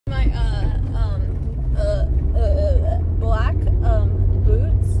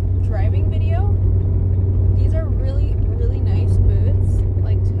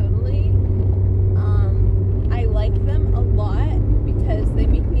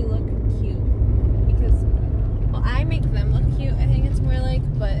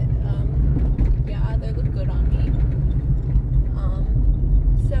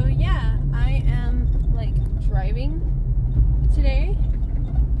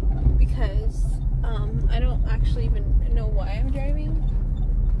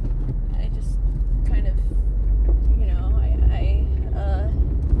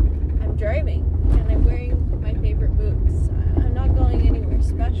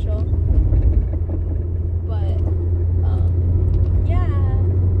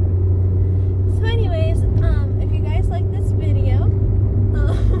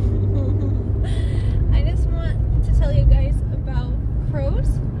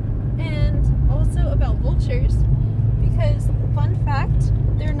also about vultures, because fun fact,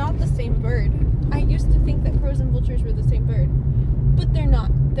 they're not the same bird. I used to think that crows and vultures were the same bird, but they're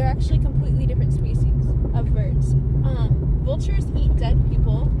not. They're actually completely different species of birds. Vultures eat dead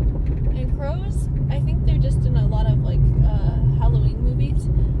people, and crows, I think they're just in a lot of like Halloween movies.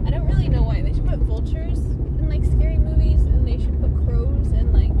 I don't really know why. They should put vultures in like scary movies, and they should put crows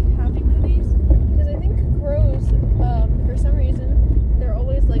in like happy movies, because I think crows, for some reason, they're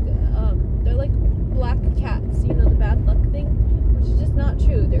always like they're like black cats, you know, the bad luck thing, which is just not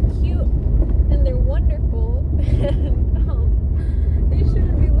true. They're cute and they're wonderful, and they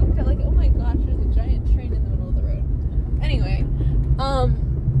shouldn't be looked at like, oh my gosh, there's a giant train in the middle of the road. Anyway,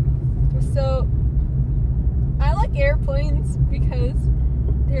 so I like airplanes because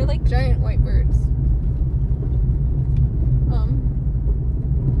they're like giant white birds.